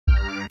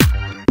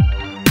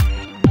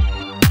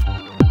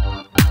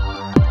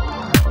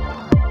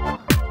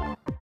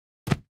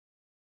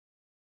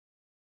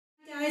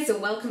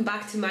welcome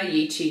back to my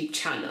YouTube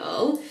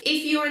channel.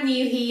 If you are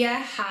new here,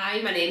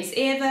 hi, my name's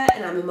Eva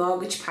and I'm a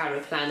mortgage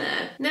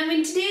paraplanner. Now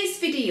in today's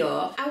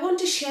video, I want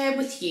to share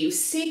with you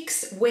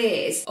 6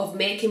 ways of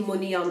making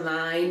money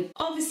online.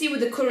 Obviously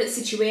with the current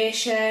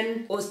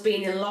situation, us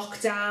being in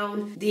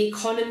lockdown, the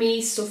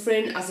economy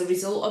suffering as a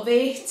result of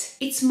it,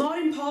 it's more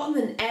important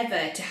than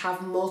ever to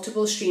have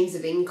multiple streams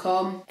of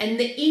income. And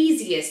the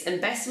easiest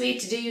and best way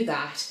to do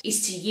that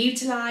is to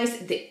utilise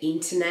the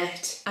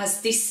internet.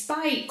 As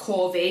despite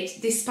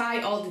COVID, despite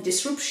all the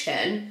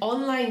disruption,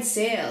 online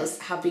sales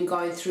have been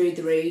going through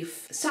the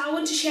roof. So I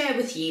want to share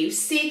with you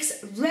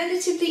 6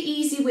 relatively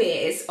easy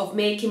ways of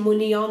making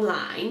money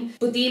online,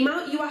 but the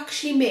amount you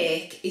actually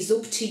make is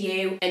up to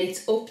you and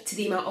it's up to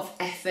the amount of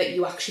effort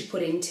you actually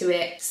put into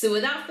it. So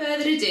without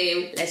further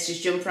ado, let's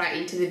just jump right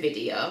into the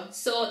video.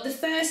 So the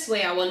first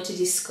way I want to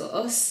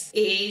discuss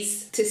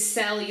is to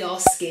sell your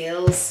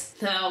skills.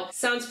 Now,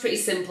 sounds pretty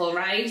simple,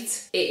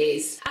 right? It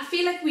is. I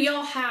feel like we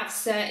all have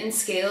certain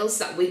skills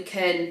that we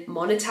can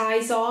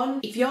monetize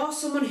on. If you're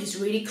someone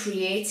who's really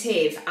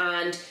creative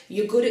and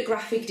you're good at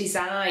graphic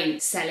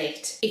design, sell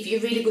it. If you're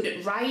really good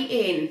at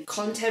writing,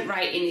 content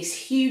writing is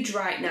huge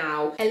right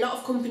now. A lot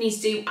of companies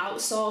do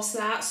outsource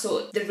that,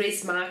 so there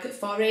is market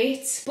for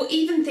it. But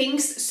even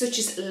things such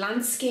as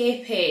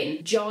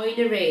landscaping,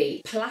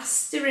 joinery,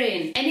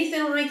 plastering,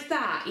 anything like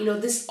that, you know,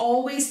 there's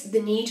always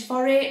the need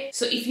for it.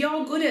 So if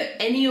you're good at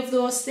any of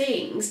those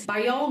things,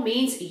 by all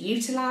means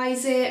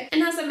utilize it.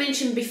 And as I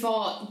mentioned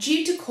before,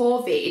 due to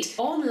COVID,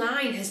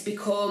 online has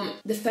become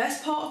the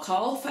first port of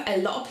call for a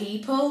lot of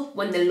people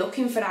when they're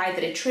looking for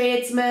either a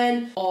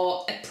tradesman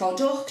or a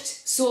product.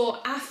 So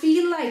I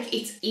feel like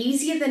it's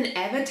easier than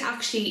ever to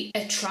actually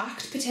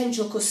attract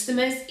potential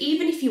customers,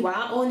 even if you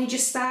are only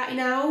just starting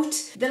out.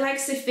 The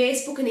likes of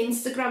Facebook and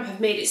Instagram have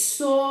made it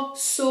so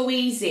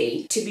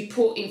easy to be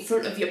put in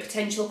front of your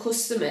potential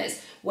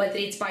customers, whether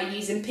it's by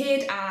using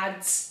paid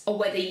ads or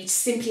whether you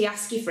simply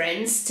ask your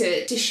friends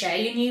to share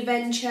your new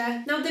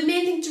venture. Now the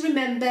main thing to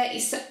remember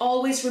is to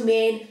always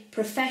remain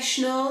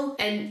professional,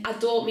 and I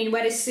don't mean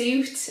wear a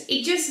suit.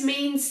 It just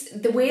means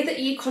the way that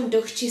you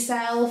conduct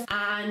yourself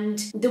and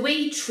the way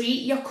you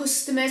treat your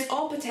customers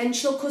or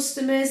potential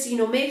customers. You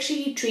know, make sure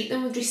you treat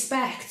them with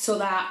respect so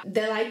that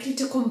they're likely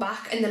to come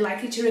back and they're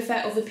likely to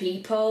refer other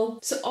people.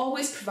 So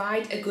always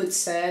provide a good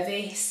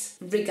service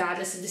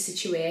regardless of the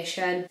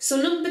situation.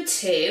 So number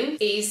 2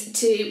 is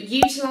to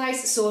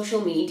utilise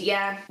social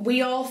media.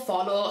 We all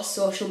follow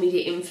social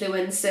media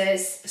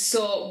influencers.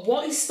 So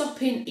what is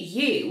stopping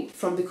you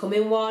from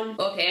becoming one?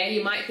 Okay,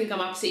 you might think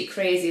I'm absolutely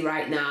crazy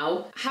right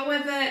now.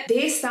 However,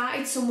 they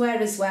started somewhere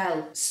as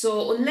well.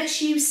 So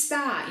unless you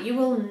start, you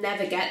will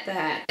never get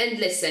there. And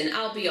listen,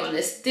 I'll be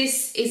honest,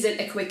 this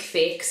isn't a quick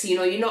fix. You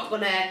know, you're not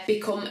gonna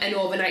become an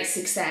overnight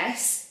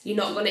success. You're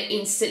not going to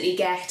instantly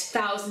get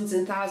thousands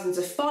and thousands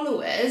of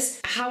followers.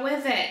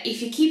 However,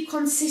 if you keep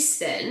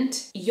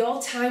consistent,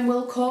 your time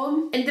will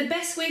come. And the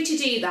best way to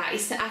do that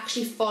is to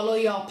actually follow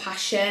your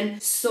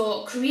passion.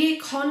 So create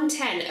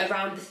content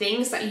around the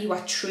things that you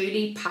are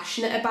truly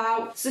passionate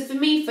about. So for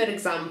me, for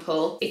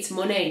example, it's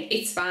money,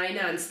 it's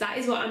finance. That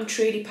is what I'm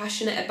truly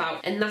passionate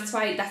about. And that's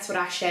why that's what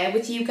I share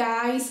with you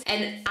guys.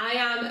 And I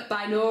am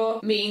by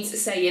no means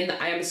saying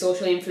that I am a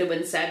social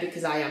influencer,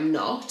 because I am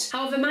not.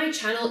 However, my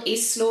channel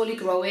is slowly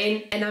growing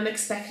and I'm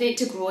expecting it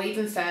to grow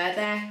even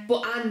further,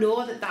 but I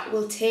know that that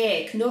will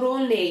take not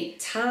only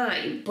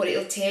time, but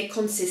it'll take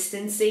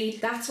consistency.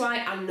 That's why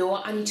I know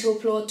I need to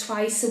upload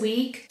twice a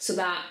week so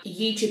that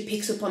YouTube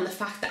picks up on the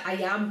fact that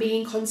I am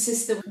being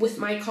consistent with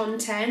my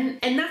content.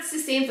 And that's the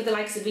same for the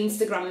likes of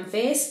Instagram and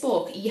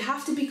Facebook. You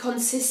have to be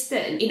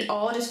consistent in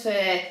order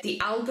for the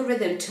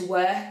algorithm to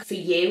work for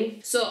you.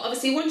 So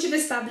obviously once you've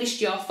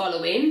established your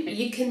following,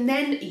 you can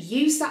then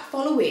use that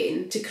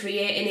following to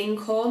create an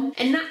income,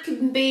 and that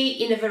can be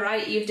in a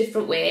variety of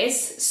different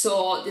ways.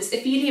 So there's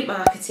affiliate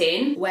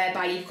marketing,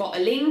 whereby you've got a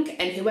link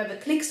and whoever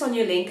clicks on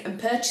your link and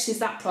purchases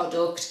that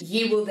product,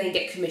 you will then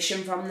get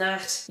commission from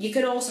that. You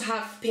can also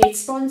have paid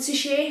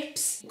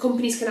sponsorships.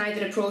 Companies can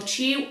either approach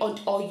you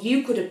or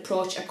you could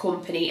approach a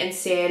company and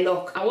say,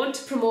 look, I want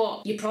to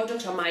promote your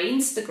product on my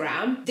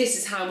Instagram. This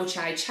is how much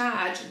I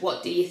charge.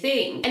 What do you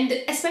think? And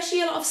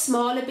especially a lot of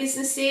smaller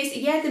businesses,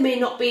 yeah, they may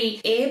not be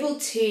able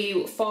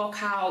to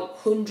fork out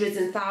hundreds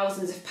and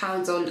thousands of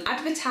pounds on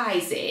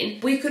advertising.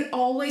 We could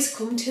always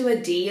come to a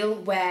deal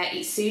where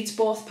it suits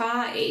both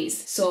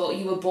parties, so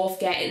you are both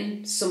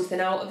getting something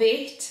out of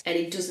it and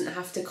it doesn't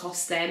have to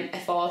cost them a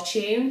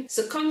fortune.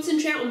 So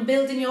concentrate on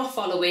building your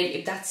following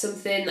if that's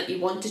something that you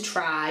want to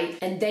try,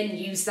 and then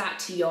use that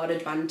to your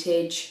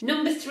advantage.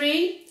 Number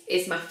 3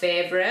 is my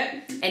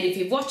favourite, and if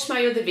you've watched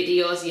my other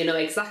videos you know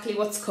exactly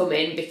what's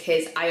coming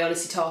because I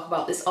honestly talk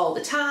about this all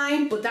the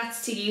time, but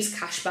that's to use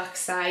cashback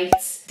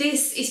sites.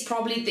 This is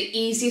probably the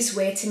easiest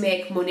way to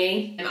make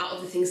money out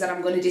of the things that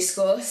I'm going to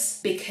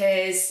discuss,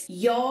 because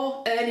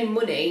you're earning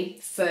money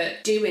for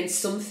doing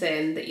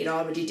something that you're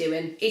already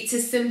doing. It's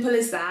as simple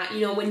as that.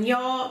 You know, when you're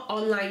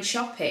online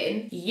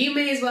shopping, you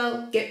may as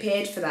well get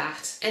paid for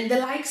that. And the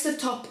likes of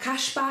Top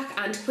Cashback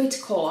and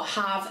Quidco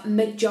have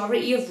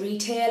majority of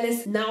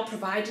retailers now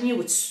providing you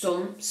with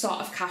some sort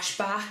of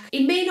cashback.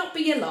 It may not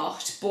be a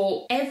lot,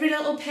 but every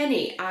little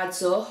penny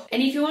adds up.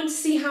 And if you want to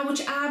see how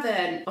much I've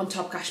earned on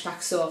Top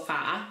Cashback so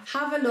far,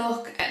 have a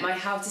look at my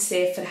how to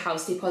save for the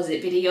house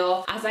deposit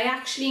video, as I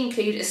actually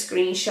include a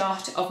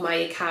screenshot of my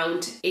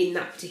account in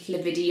that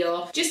particular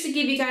video, just to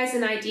give you guys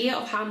an idea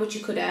of how much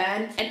you could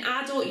earn. And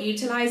I don't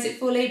utilise it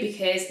fully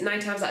because 9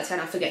 times out of 10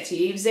 I forget to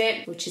use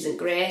it, which isn't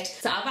great.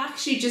 So I've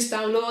actually just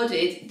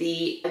downloaded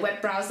the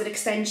web browser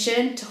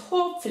extension to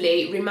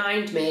hopefully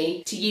remind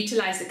me to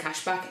utilise the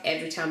cashback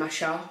every time I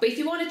shop. But if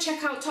you want to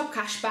check out Top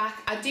Cashback,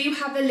 I do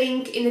have a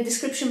link in the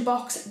description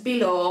box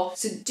below,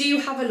 so do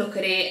have a look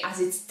at it, as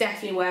it's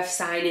definitely worth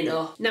signing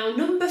up. Now,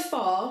 number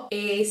 4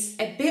 is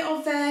a bit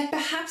of a,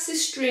 perhaps a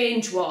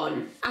strange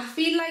one. I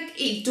feel like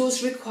it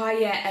does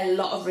require a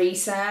lot of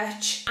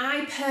research.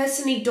 I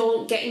personally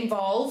don't get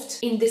involved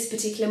in this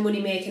particular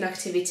money making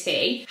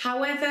activity.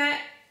 However,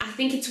 I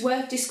think it's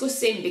worth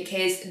discussing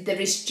because there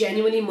is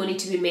genuinely money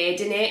to be made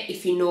in it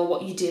if you know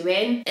what you're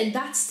doing, and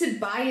that's to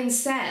buy and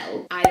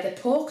sell either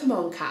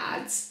Pokemon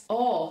cards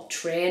or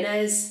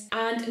trainers.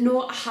 And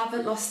no, I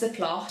haven't lost the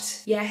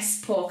plot.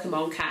 Yes,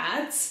 Pokemon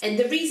cards. And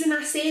the reason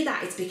I say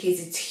that is because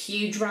it's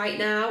huge right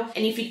now,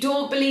 and if you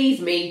don't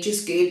believe me,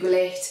 just Google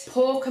it.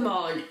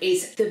 Pokemon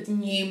is the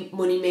new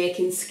money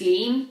making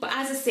scheme, but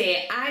as I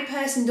say, I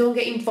personally don't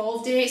get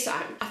involved in it, so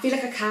I feel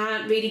like I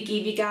can't really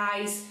give you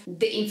guys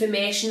the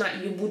information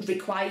that you would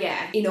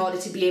require in order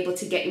to be able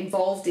to get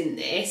involved in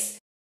this.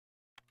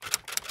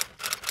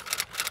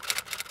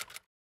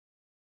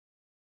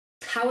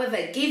 However,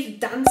 give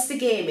Dance the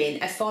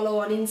Gaming a follow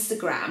on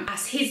Instagram,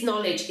 as his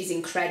knowledge is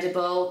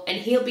incredible and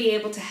he'll be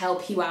able to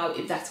help you out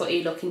if that's what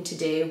you're looking to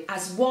do,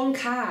 as one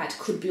card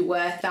could be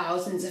worth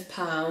thousands of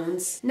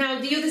pounds.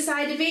 Now, the other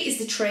side of it is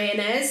the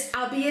trainers.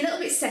 I'll be a little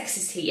bit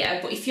sexist here,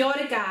 but if you're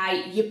a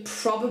guy, you're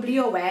probably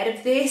aware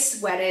of this,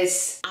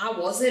 whereas I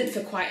wasn't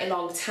for quite a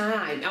long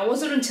time. I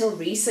wasn't until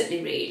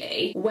recently,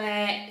 really,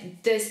 where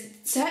there's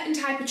certain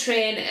type of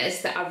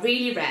trainers that are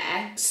really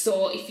rare.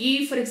 So if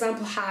you, for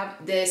example,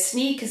 have the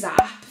sneakers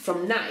app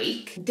from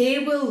Nike, they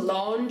will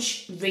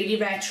launch really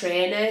rare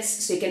trainers,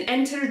 so you can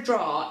enter a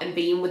draw and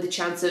be in with a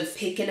chance of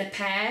picking a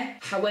pair.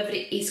 However,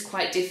 it is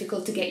quite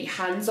difficult to get your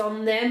hands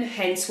on them,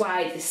 hence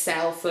why they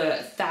sell for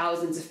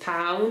thousands of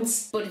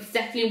pounds. But it's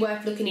definitely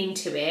worth looking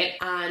into it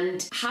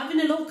and having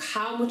a look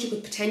how much you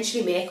could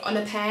potentially make on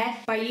a pair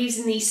by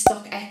using the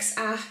StockX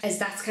app, as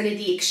that's kind of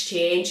the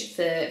exchange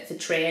for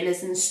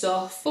trainers and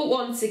stuff. But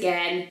once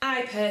again,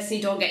 I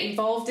personally don't get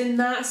involved in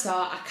that, so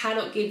I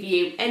cannot give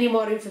you any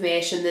more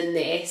information than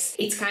this.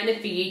 It's kind of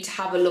for you to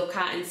have a look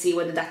at and see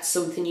whether that's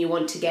something you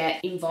want to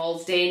get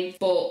involved in.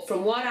 But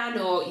from what I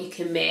know, you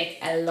can make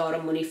a lot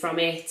of money from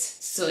it,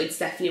 so it's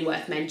definitely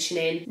worth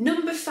mentioning.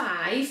 Number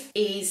 5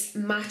 is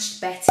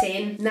matched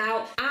betting.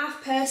 Now,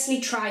 I've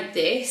personally tried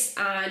this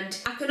and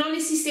I can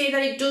honestly say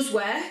that it does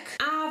work.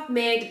 I've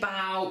made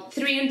about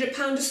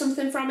 £300 or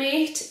something from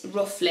it,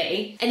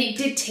 roughly, and it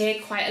did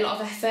take quite a lot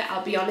of effort.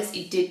 I'll be honest,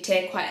 it did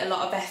take quite a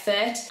lot of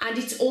effort, and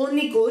it's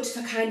only good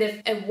for kind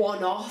of a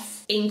one-off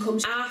income.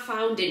 I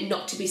found it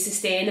not to be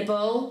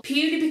sustainable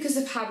purely because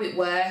of how it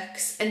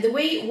works. And the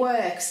way it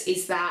works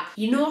is that,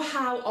 you know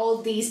how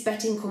all these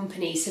betting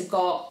companies have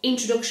got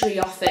introductory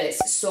offers,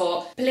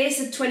 so place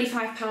a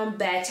 £25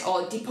 bet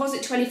or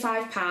deposit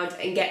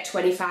 £25 and get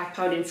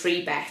 £25 in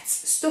free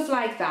bets, stuff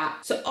like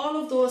that. So all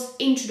of those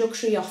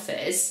introductory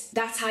offers,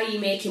 that's how you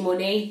make your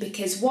money,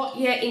 because what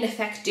you're in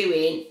effect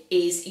doing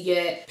is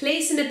you're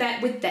placing a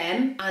bet with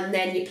them and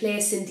then you're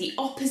placing the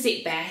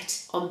opposite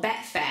bet on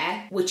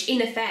Betfair, which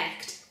in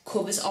effect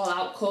covers all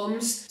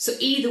outcomes. So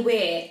either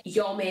way,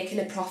 you're making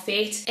a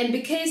profit. And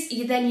because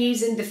you're then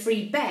using the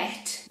free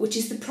bet, which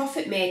is the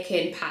profit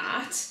making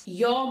part,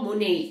 your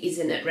money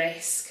isn't at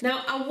risk.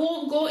 Now, I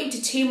won't go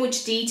into too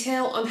much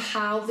detail on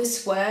how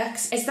this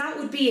works, as that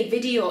would be a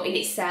video in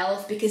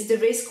itself, because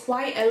there is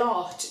quite a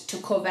lot to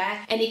cover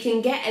and it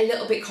can get a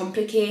little bit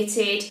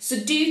complicated. So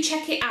do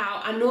check it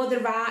out. I know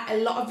there are a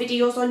lot of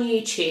videos on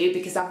YouTube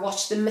because I've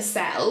watched them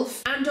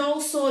myself. And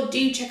also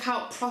do check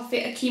out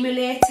Profit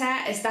Accumulator,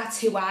 as that's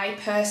who I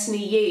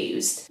personally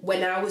used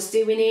when I was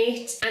doing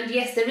it. And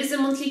yes, there is a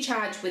monthly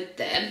charge with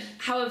them.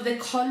 However, the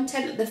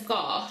content that they've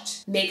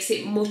got makes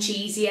it much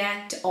easier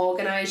to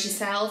organise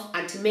yourself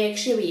and to make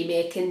sure you're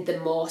making the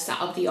most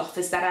out of the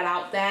offers that are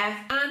out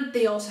there. And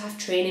they also have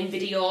training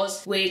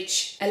videos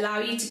which allow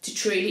you to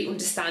truly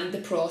understand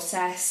the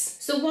process.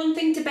 So one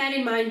thing to bear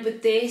in mind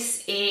with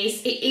this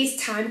is it is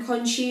time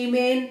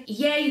consuming.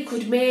 Yeah, you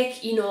could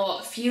make, you know,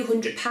 a few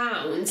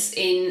 £100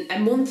 in a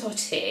month or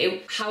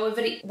two.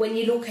 However, when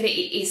you look at it,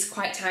 it is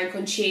quite time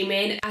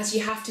consuming, as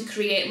you have to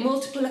create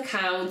multiple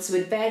accounts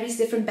with various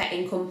different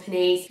betting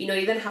companies. You know,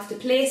 you then have to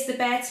place the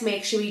bet,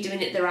 make sure you're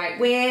doing it the right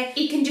way.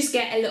 It can just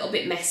get a little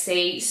bit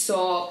messy,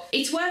 so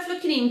it's worth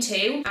looking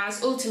into,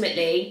 as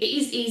ultimately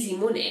it is easy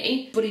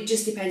money, but it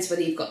just depends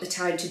whether you've got the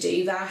time to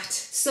do that.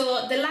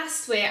 So the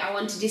last way I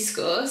want to discuss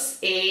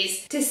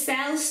is to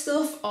sell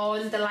stuff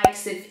on the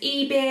likes of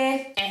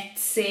eBay,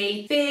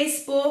 Etsy,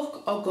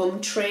 Facebook or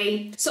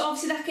Gumtree. So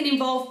obviously that can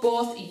involve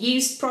both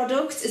used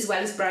products as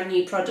well as brand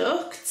new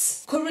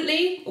products.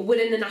 Currently we're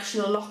in a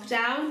national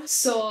lockdown,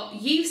 so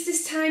use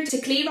this time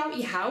to clear out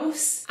your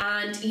house,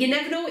 and you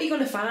never know what you're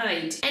going to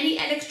find. Any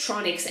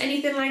electronics,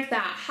 anything like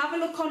that, have a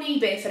look on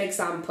eBay for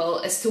example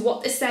as to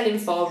what they're selling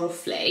for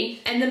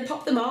roughly, and then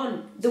pop them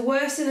on. The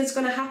worst thing that's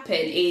going to happen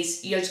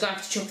is you're just going to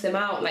have to chuck them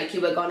out like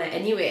you were gonna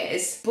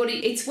anyways, but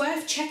it's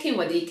worth checking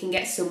whether you can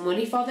get some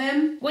money for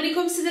them. When it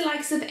comes to the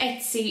likes of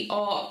Etsy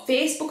or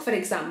Facebook for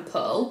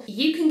example,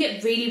 you can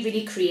get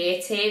really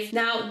creative.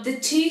 Now the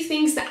two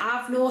things that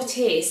I've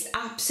noticed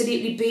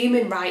absolutely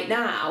booming right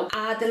now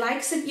are the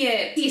likes of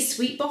your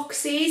sweet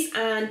boxes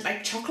and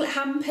like chocolate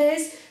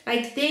hampers.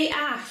 Like, they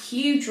are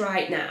huge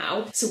right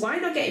now, so why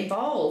not get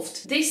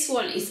involved? This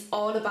one is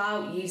all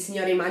about using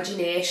your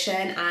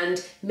imagination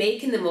and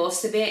making the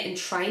most of it and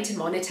trying to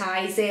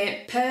monetize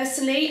it.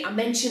 Personally, I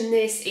mentioned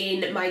this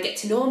in my Get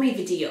to Know Me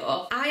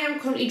video, I am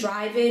currently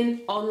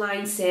driving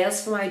online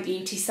sales for my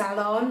beauty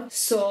salon.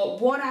 So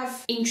what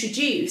I've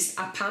introduced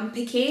are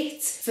pamper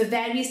kits for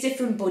various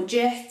different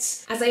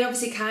budgets, as I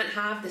obviously can't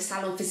have the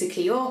salon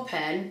physically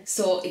open,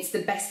 so it's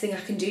the best thing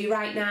I can do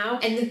right now,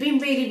 and they've been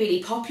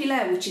really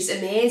popular, which is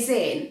amazing.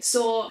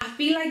 So I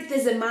feel like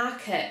there's a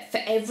market for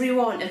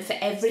everyone and for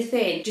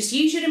everything. Just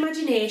use your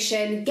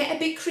imagination, get a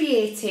bit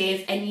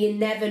creative, and you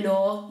never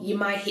know, you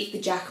might hit the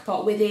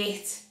jackpot with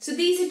it. So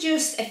these are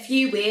just a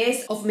few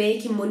ways of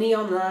making money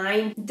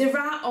online. There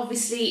are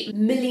obviously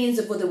millions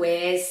of other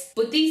ways,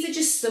 but these are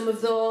just some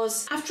of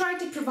those. I've tried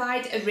to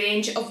provide a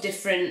range of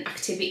different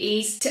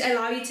activities to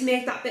allow you to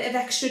make that bit of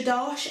extra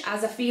dosh,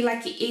 as I feel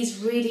like it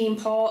is really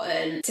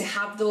important to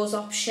have those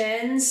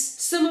options.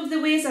 Some of the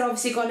ways are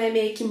obviously going to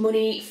make you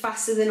money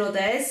faster than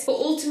others, but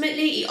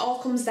ultimately it all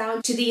comes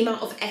down to the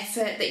amount of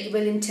effort that you're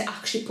willing to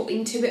actually put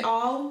into it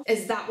all,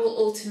 as that will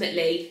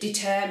ultimately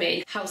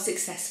determine how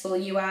successful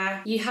you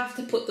are. You have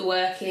to put the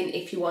work in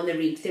if you want to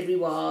reap the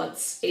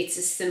rewards. It's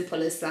as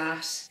simple as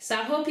that. So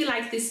I hope you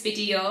liked this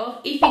video.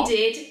 If you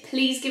did,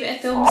 please give it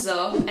a thumbs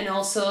up and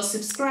also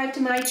subscribe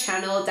to my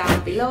channel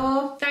down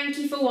below. Thank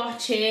you for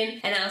watching,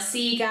 and I'll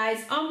see you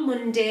guys on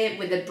Monday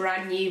with a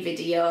brand new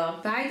video.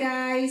 Bye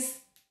guys.